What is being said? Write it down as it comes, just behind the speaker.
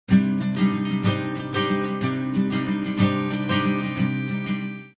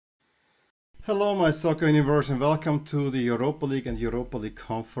Hello, my soccer universe, and welcome to the Europa League and Europa League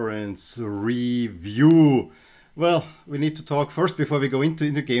Conference review. Well, we need to talk first before we go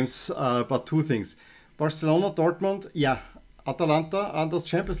into the games about two things. Barcelona, Dortmund, yeah. Atalanta are those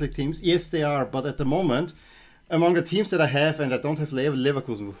Champions League teams? Yes, they are, but at the moment, among the teams that I have, and I don't have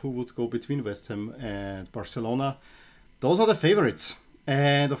Leverkusen, who would go between West Ham and Barcelona, those are the favorites.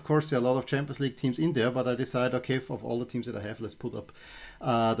 And of course, there are a lot of Champions League teams in there, but I decided, okay, of all the teams that I have, let's put up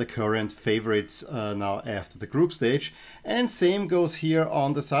the current favorites now after the group stage. And same goes here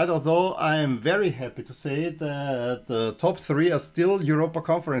on the side, although I am very happy to say that the top three are still Europa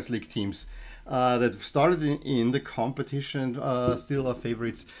Conference League teams that started in the competition, still are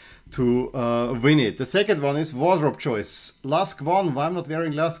favorites to win it. The second one is wardrobe choice. LASK won. Why I'm not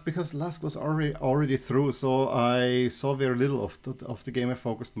wearing LASK? Because LASK was already through, so I saw very little of the game. I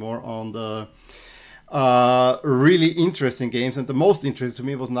focused more on the really interesting games, and the most interesting to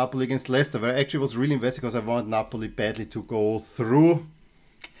me was Napoli against Leicester, where I actually was really invested because I wanted Napoli badly to go through.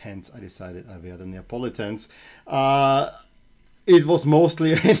 Hence, I decided I wear the Neapolitans. It was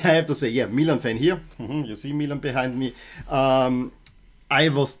mostly, and I have to say, yeah, Milan fan here. You see Milan behind me. I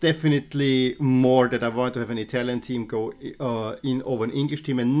was definitely more that I wanted to have an Italian team go in over an English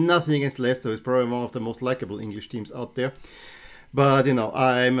team, and nothing against Leicester. It's probably one of the most likable English teams out there. But, you know,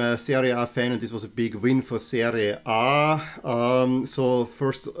 I'm a Serie A fan, and this was a big win for Serie A. So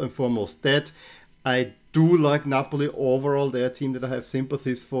first and foremost that. I do like Napoli overall. They're a team that I have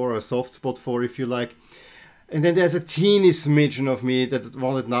sympathies for, a soft spot for, if you like. And then there's a teeny smidgen of me that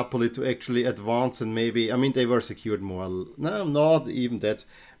wanted Napoli to actually advance, and maybe, I mean, they were secured more. No, not even that.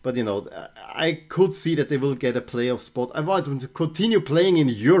 But, you know, I could see that they will get a playoff spot. I want them to continue playing in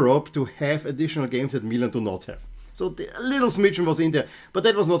Europe to have additional games that Milan do not have. So a little smidgen was in there. But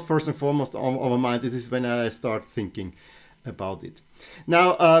that was not first and foremost on my mind. This is when I start thinking about it.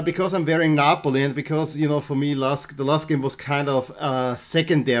 Now, because I'm wearing Napoli, and because, you know, for me, the last game was kind of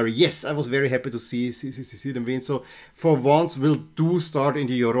secondary. Yes, I was very happy to see them win. So for once, we'll do start in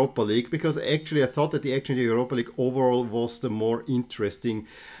the Europa League, because actually I thought that the action in the Europa League overall was the more interesting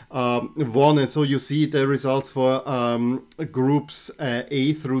one. And so you see the results for groups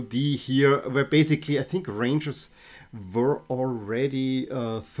A through D here, where basically I think Rangers were already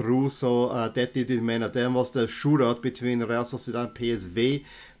through, so that didn't matter. Then was the shootout between Real Sociedad and PSV,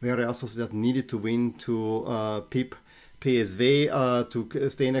 where Real Sociedad needed to win to pip PSV to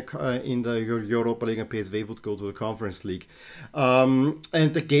stay in the Europa League, and PSV would go to the Conference League. And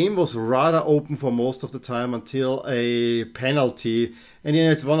the game was rather open for most of the time until a penalty. And you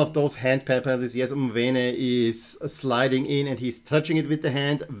know, it's one of those hand penalties. Yes, Mwene is sliding in and he's touching it with the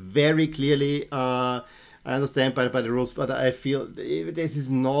hand very clearly. I understand by the rules, but I feel this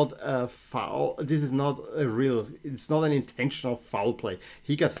is not a foul. This is not a real, it's not an intentional foul play.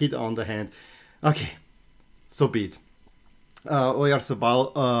 He got hit on the hand. Okay, so be it.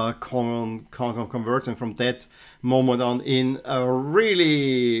 Oyarzabal converts, and from that moment on, in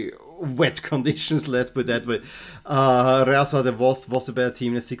really wet conditions, let's put it that way, Real Sociedad was the better team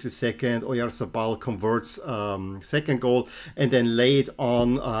in the 62nd. Oyarzabal converts second goal, and then late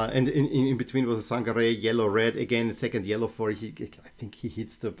on, and in between was a Sangare yellow-red, again second yellow for, I think he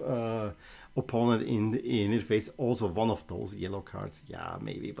hits the opponent in the face. Also one of those yellow cards, yeah,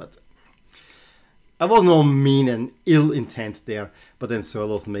 maybe, but I was no mean and ill intent there. But then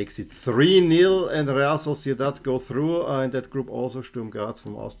Sörloth makes it 3-0, and Real Sociedad go through. In that group also Sturm Graz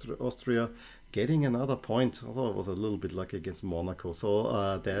from Austria getting another point. Although it was a little bit lucky against Monaco.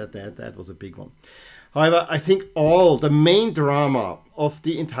 So that was a big one. However, I think the main drama of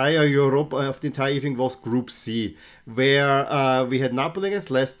the entire evening was Group C, where we had Napoli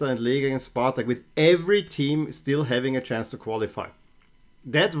against Leicester and Lega against Spartak, with every team still having a chance to qualify.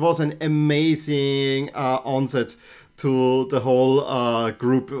 That was an amazing onset to the whole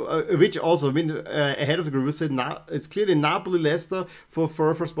group, which also, ahead of the group, we said it's clearly Napoli, Leicester for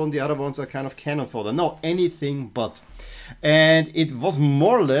first spot. The other ones are kind of cannon fodder. No, anything but. And it was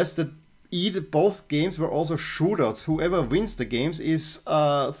more or less that both games were also shootouts. Whoever wins the games is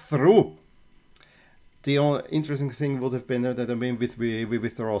through. The only interesting thing would have been that I mean with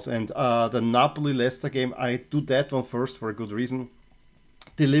withdrawals. And the Napoli-Leicester game, I do that one first for a good reason.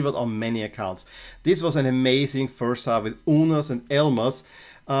 Delivered on many accounts. This was an amazing first half with Unas and Elmas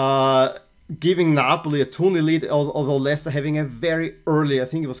giving Napoli a 2-0 lead, although Leicester having a very early, I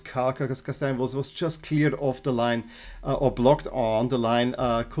think it was Castagne was just cleared off the line or blocked on the line,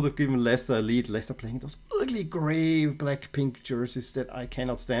 could have given Leicester a lead. Leicester playing those ugly grey, black, pink jerseys that I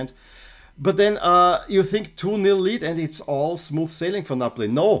cannot stand. But then you think 2-0 lead and it's all smooth sailing for Napoli.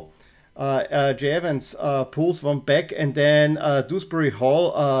 No. J. Evans pulls one back, and then Dewsbury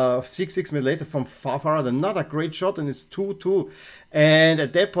Hall 6 minutes later from far out, another great shot, and it's 2-2. And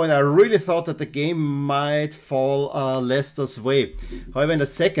at that point, I really thought that the game might fall Leicester's way. However, in the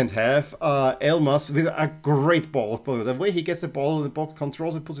second half, Elmas with a great ball. The way he gets the ball in the box,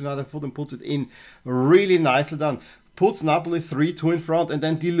 controls it, puts it on the foot, and puts it in. Really nicely done. Puts Napoli 3-2 in front, and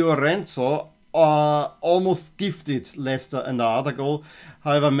then Di Lorenzo almost gifted Leicester another goal.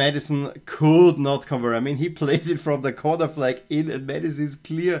 However, Madison could not convert. I mean, he plays it from the corner flag in, and Madison is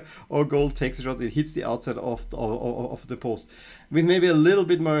clear. Or goal takes a shot. It hits the outside of the post. With maybe a little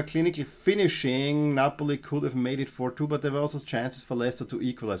bit more clinical finishing, Napoli could have made it 4-2, but there were also chances for Leicester to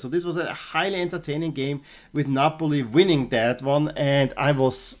equalize. So this was a highly entertaining game with Napoli winning that one, and I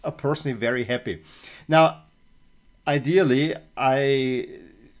was personally very happy. Now, ideally, I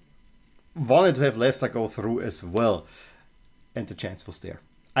wanted to have Leicester go through as well, and the chance was there.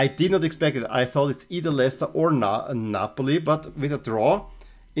 I did not expect it. I thought it's either Leicester or Napoli, but with a draw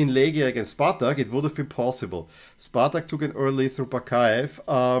in Legia against Spartak, it would have been possible. Spartak took an early through Bakaev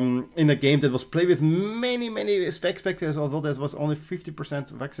in a game that was played with many spectators, although there was only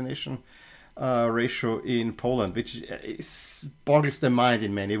 50% vaccination ratio in Poland, which boggles the mind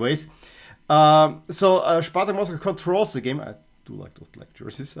in many ways. So Spartak Moscow controls the game. I do like those black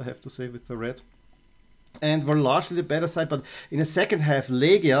jerseys, I have to say, with the red. And were largely the better side, but in the second half,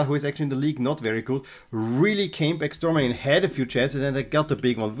 Legia, who is actually in the league not very good, really came back storming and had a few chances, and they got the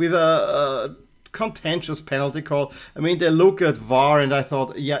big one with a contentious penalty call. I mean, they look at VAR, and I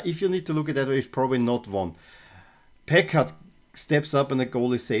thought, yeah, if you need to look at that, it's probably not one. Pekard steps up, and the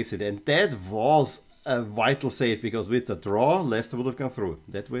goalie saves it, and that was a vital save, because with the draw, Leicester would have gone through.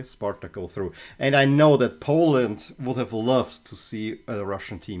 That way, Spartak go through. And I know that Poland would have loved to see a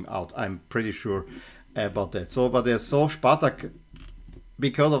Russian team out. I'm pretty sure about that. So, but Spartak,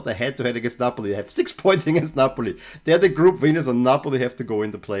 because of the head-to-head against Napoli, they have 6 points against Napoli. They're the group winners, and Napoli have to go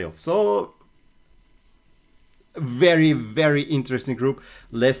in the playoffs. So, very, very interesting group.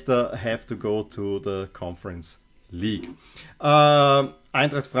 Leicester have to go to the Conference League.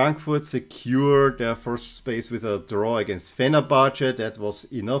 Eintracht Frankfurt secured their first space with a draw against Fenerbahce. That was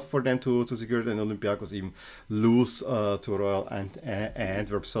enough for them to secure it, and Olympiacos even lose to Royal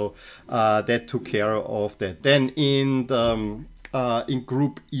Antwerp. So that took care of that. Then in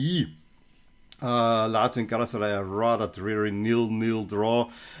Group E, Lazio and Galatasaray, a rather dreary 0-0 draw.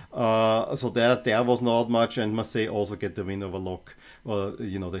 So there was not much, and Marseille also get the win over Lok. Well,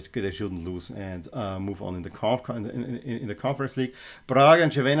 you know, they shouldn't lose and move on in the Conference League. Braga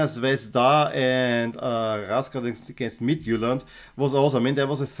and Crvena Zvezda and Raskar against Midtjylland was also, I mean, there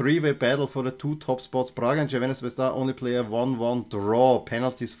was a three-way battle for the two top spots. Braga and Crvena Zvezda only play a 1-1 draw,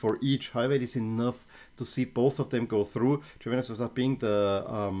 penalties for each. However, it is enough to see both of them go through. Crvena Zvezda being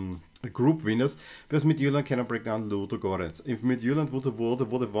the group winners, because Midtjylland cannot break down Ludogorets. If Midtjylland would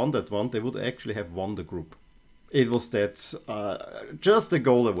have won that one, they would actually have won the group. It was that just a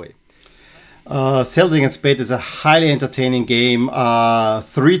goal away. Celtic and Spade is a highly entertaining game.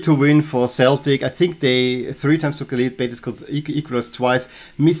 3-2 win for Celtic. I think they 3 times took a lead. Betis could equalize twice.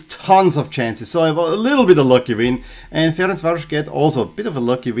 Missed tons of chances. So it was a little bit of a lucky win. And Ferencváros get also a bit of a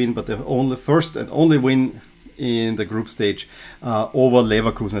lucky win, but the only first and only win in the group stage over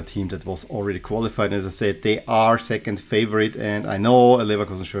Leverkusen, a team that was already qualified. As I said, they are second favorite, and I know a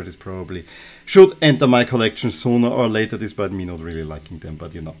Leverkusen shirt is probably should enter my collection sooner or later, despite me not really liking them,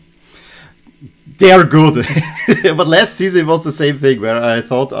 but you know, they're good. But last season it was the same thing, where I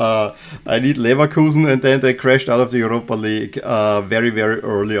thought I need Leverkusen, and then they crashed out of the Europa League very, very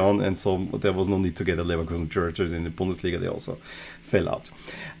early on, and so there was no need to get a Leverkusen jerseys in the Bundesliga. They also fell out.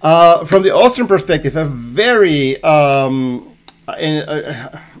 From the Austrian perspective, a very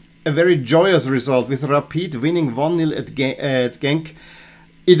joyous result with Rapid winning 1-0 at Genk.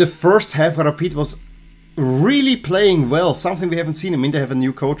 In the first half, Rapid was really playing well, something we haven't seen. I mean, they have a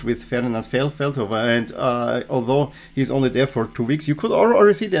new coach with Ferdinand Feldhofer, and although he's only there for 2 weeks, you could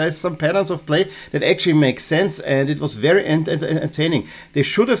already see there is some patterns of play that actually make sense, and it was very entertaining. They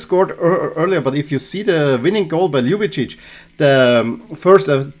should have scored earlier, but if you see the winning goal by Ljubicic, the first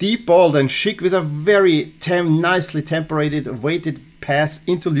a deep ball, then Schick with a very nicely temperated, weighted pass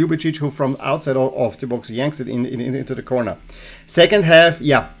into Ljubicic, who from outside of the box yanks it into the corner. Second half,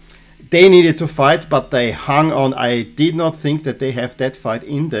 yeah, they needed to fight, but they hung on. I did not think that they have that fight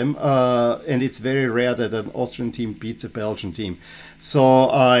in them, and it's very rare that an Austrian team beats a Belgian team.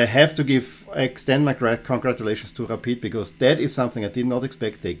 So I have to extend my congratulations to Rapid, because that is something I did not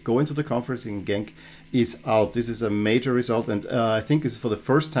expect. They go into the conference in Genk is out. This is a major result, and I think this is for the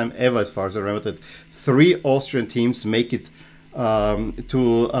first time ever, as far as I remember, that 3 Austrian teams make it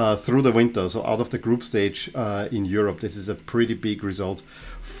through the winter, so out of the group stage in Europe. This is a pretty big result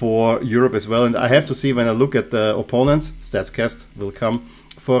for Europe as well. And I have to see, when I look at the opponents, StatsCast will come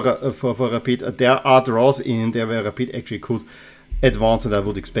for Rapid. There are draws in there where Rapid actually could advance, and I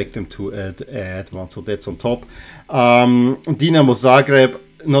would expect them to advance. So that's on top. Dinamo Zagreb,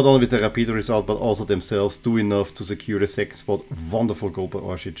 not only with the Rapid result, but also themselves do enough to secure the second spot. Wonderful goal by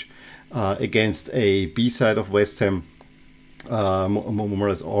Orsic against a B-side of West Ham. More or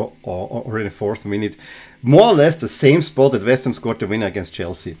less already fourth minute. More or less the same spot that West Ham scored the winner against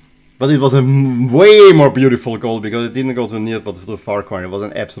Chelsea. But it was a way more beautiful goal because it didn't go to near but to the far corner. It was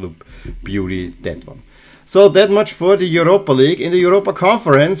an absolute beauty, that one. So that much for the Europa League. In the Europa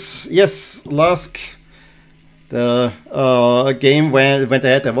Conference, yes, LASK, the game went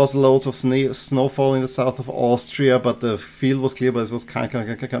ahead. There was loads of snowfall in the south of Austria, but the field was clear, but it was kind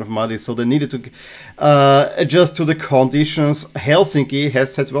of muddy, so they needed to adjust to the conditions. Helsinki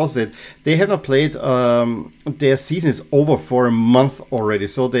has well said they have not played. Their season is over for a month already,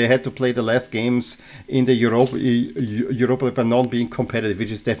 so they had to play the last games in the Europa by not being competitive,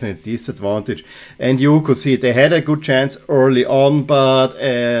 which is definitely a disadvantage. And you could see they had a good chance early on, but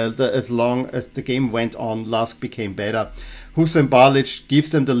as long as the game went on, LASK became better. Hussein Balic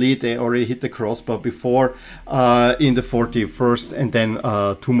gives them the lead. They already hit the crossbar before in the 41st, and then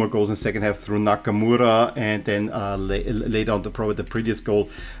 2 more goals in the second half through Nakamura, and then laid on probably the prettiest goal.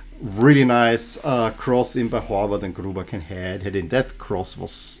 Really nice cross in by Horvath, and Gruber can head in. That cross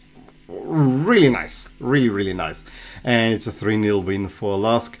was really nice, really nice, and it's a 3-0 win for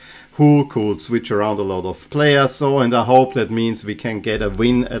LASK, who could switch around a lot of players. So, and I hope that means we can get a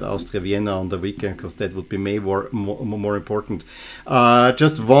win at Austria Vienna on the weekend, because that would be more important.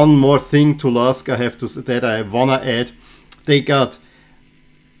 Just one more thing to LASK that I wanna add. They got,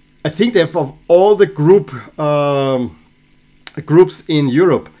 I think they have, of all the groups in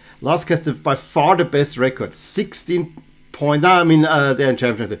Europe, LASK has by far the best record. 16 points. I mean, they're in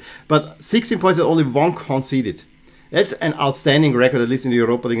Champions League, but 16 points and only 1 conceded. That's an outstanding record, at least in the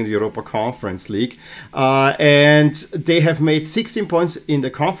Europa League and the Europa Conference League. And they have made 16 points in the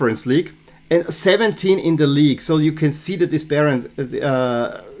Conference League and 17 in the league. So you can see the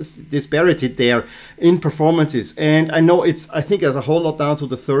disparity there in performances. And I know I think there's a whole lot down to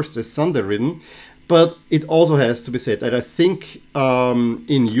the Thursday-Sunday rhythm. But it also has to be said that I think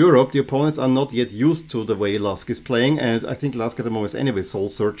in Europe, the opponents are not yet used to the way LASK is playing. And I think LASK at the moment is anyway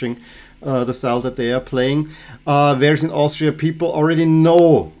soul-searching the style that they are playing. Whereas in Austria, people already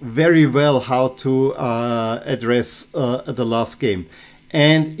know very well how to address the last game.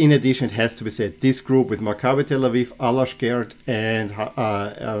 And in addition, it has to be said, this group with Maccabi Tel Aviv, Alashkert, and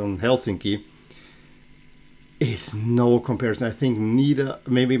Helsinki, it's no comparison. I think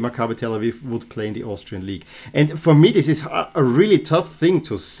maybe Maccabi Tel Aviv would play in the Austrian League. And for me, this is a really tough thing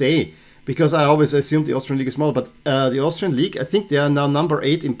to say, because I always assumed the Austrian League is small. But the Austrian League, I think they are now number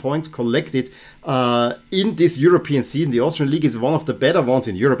 8 in points collected in this European season. The Austrian League is one of the better ones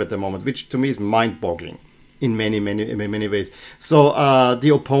in Europe at the moment, which to me is mind-boggling in many ways. So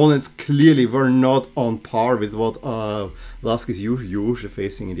the opponents clearly were not on par with what LASK is usually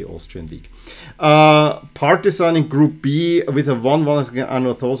facing in the Austrian League. Partizan in Group B with a 1-1 against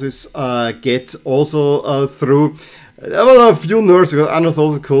Anorthosis gets also through. There were a few nerves because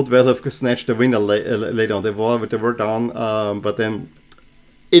Anorthosis could well have snatched the winner later on. They were down, but then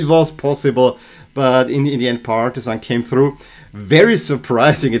it was possible. But in the end, Partizan came through. Very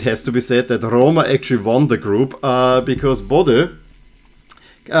surprising, it has to be said, that Roma actually won the group because Bode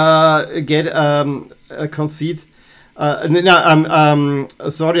concede.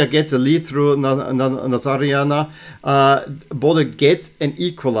 Soria gets a lead through Nazariana. Bode get an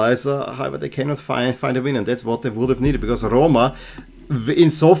equalizer, however they cannot find a win, and that's what they would have needed, because Roma in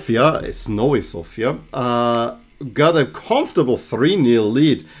Sofia, snowy Sofia, got a comfortable 3-0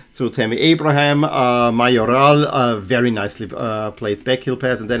 lead through Tammy Abraham. Mayoral very nicely played backheel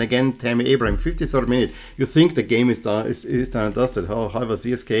pass, and then again Tammy Abraham, 53rd minute. You think the game is done and dusted. However,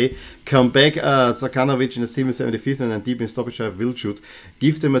 CSK come back. Zakanovic in the 75th and then deep in stoppage time will shoot,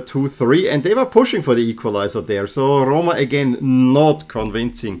 give them a 2-3, and they were pushing for the equalizer there. So Roma again not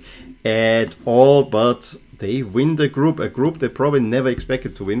convincing at all, but they win the group, a group they probably never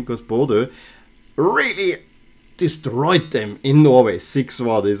expected to win, because Bode really destroyed them in Norway.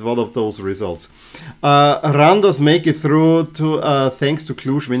 6-1 is one of those results. Randers make it through to thanks to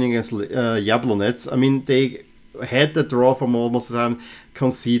Cluj winning against Jablonec. I mean, they had the draw from almost the time,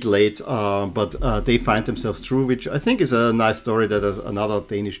 concede late, but they find themselves through, which I think is a nice story that another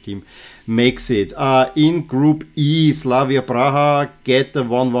Danish team makes it. In Group E, Slavia Praha get the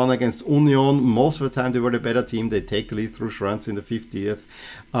 1-1 against Union. Most of the time they were the better team. They take the lead through Schranz in the 50th.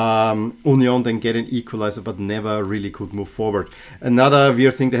 Union then get an equalizer, but never really could move forward. Another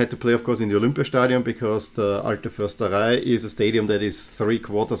weird thing, they had to play, of course, in the Olympiastadion, because the Alte Försterei is a stadium that is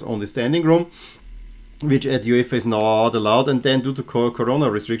 3/4 only standing room, which at UEFA is not allowed. And then due to corona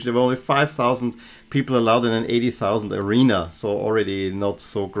restrictions, there were only 5,000 people allowed in an 80,000 arena, so already not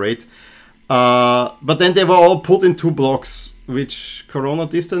so great. But then they were all put in 2 blocks, which corona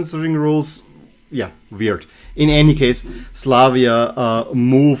distancing rules, yeah, weird. In any case, Slavia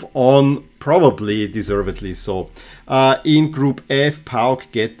move on, probably deservedly so. In Group F, PAOK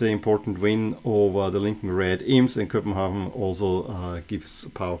get the important win over the Lincoln Red Imps, and Copenhagen also gives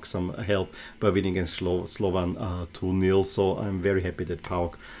PAOK some help by winning against Slovan 2-0. So I'm very happy that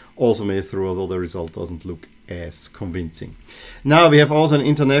PAOK also made it through, although the result doesn't look as convincing. Now we have also an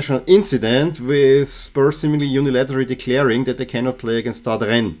international incident with Spurs seemingly unilaterally declaring that they cannot play against Stade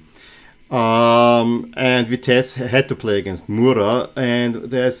Rennes. And Vitesse had to play against Mura, and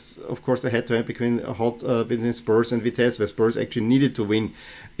there's of course a head-to-head between Spurs and Vitesse, where Spurs actually needed to win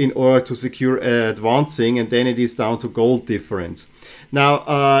in order to secure advancing, and then it is down to goal difference. Now,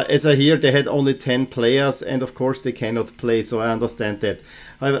 as I hear, they had only 10 players, and of course they cannot play, so I understand that.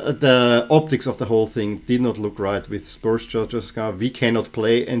 The optics of the whole thing did not look right, with Spurs just we cannot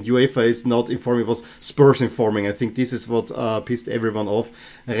play, and UEFA is not informing, it was Spurs informing. I think this is what pissed everyone off.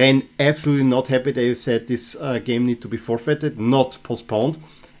 Rennes absolutely not happy. They said this game need to be forfeited, not postponed.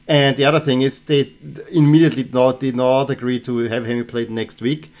 And the other thing is they immediately did not agree to have him played next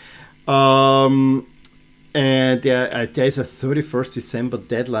week. And there is a 31st December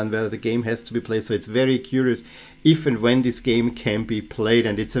deadline where the game has to be played, so it's very curious if and when this game can be played,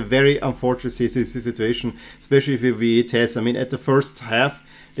 and it's a very unfortunate situation, especially if we test. I mean, at the first half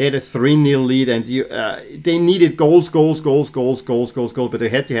they had a 3-0 lead, and they needed goals, but the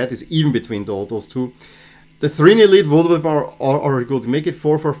head-to-head is even between those two. The 3-0 lead would have been already good, make it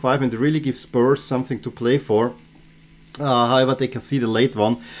 4-5 and really give Spurs something to play for. However, they can see the late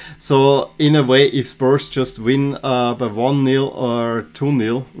one. So, in a way, if Spurs just win by 1-0 or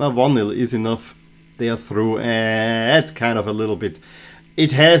 2-0, now 1-0 is enough. They are through, and it's kind of a little bit...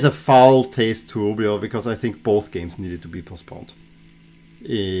 It has a foul taste to Rubio, because I think both games needed to be postponed,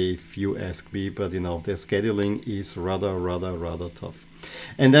 if you ask me. But, you know, their scheduling is rather tough.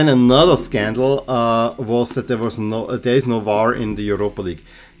 And then another scandal was that there is no VAR in the Europa League.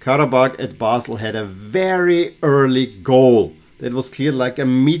 Karabakh at Basel had a very early goal that was cleared like 1.5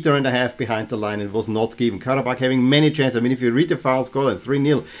 meters behind the line. It was not given. Karabakh having many chances. I mean, if you read the foul score at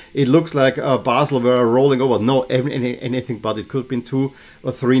 3-0, it looks like Basel were rolling over. No, anything but. It could have been 2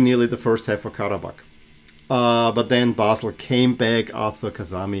 or 3-0 in the first half for Karabakh. But then Basel came back, Arthur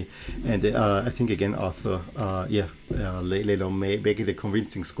Kazami, and I think again Arthur, later on making the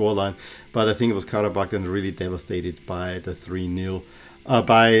convincing scoreline. But I think it was Karabakh then really devastated by the 3-0,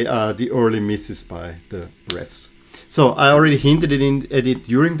 by the early misses by the refs. So I already hinted at it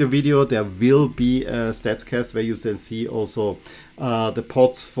during the video. There will be a StatsCast where you can see also the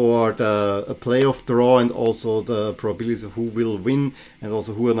pots for the playoff draw, and also the probabilities of who will win, and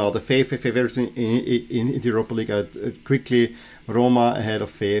also who are now the favorites in the Europa League. Quickly, Roma ahead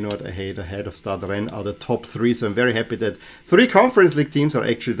of Feyenoord, ahead of Stade Rennes are the top 3. So I'm very happy that 3 Conference League teams are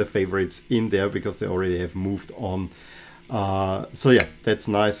actually the favorites in there, because they already have moved on. So yeah, that's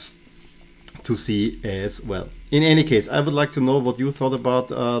nice to see as well. In any case, I would like to know what you thought about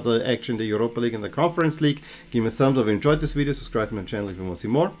the action in the Europa League and the Conference League. Give me a thumbs up if you enjoyed this video, subscribe to my channel if you want to see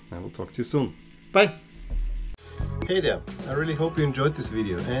more. I will talk to you soon. Bye! Hey there, I really hope you enjoyed this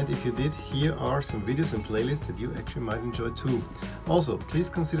video, and if you did, here are some videos and playlists that you actually might enjoy too. Also, please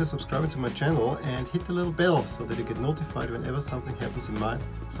consider subscribing to my channel and hit the little bell so that you get notified whenever something happens in my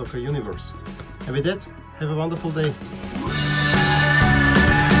soccer universe. And with that, have a wonderful day.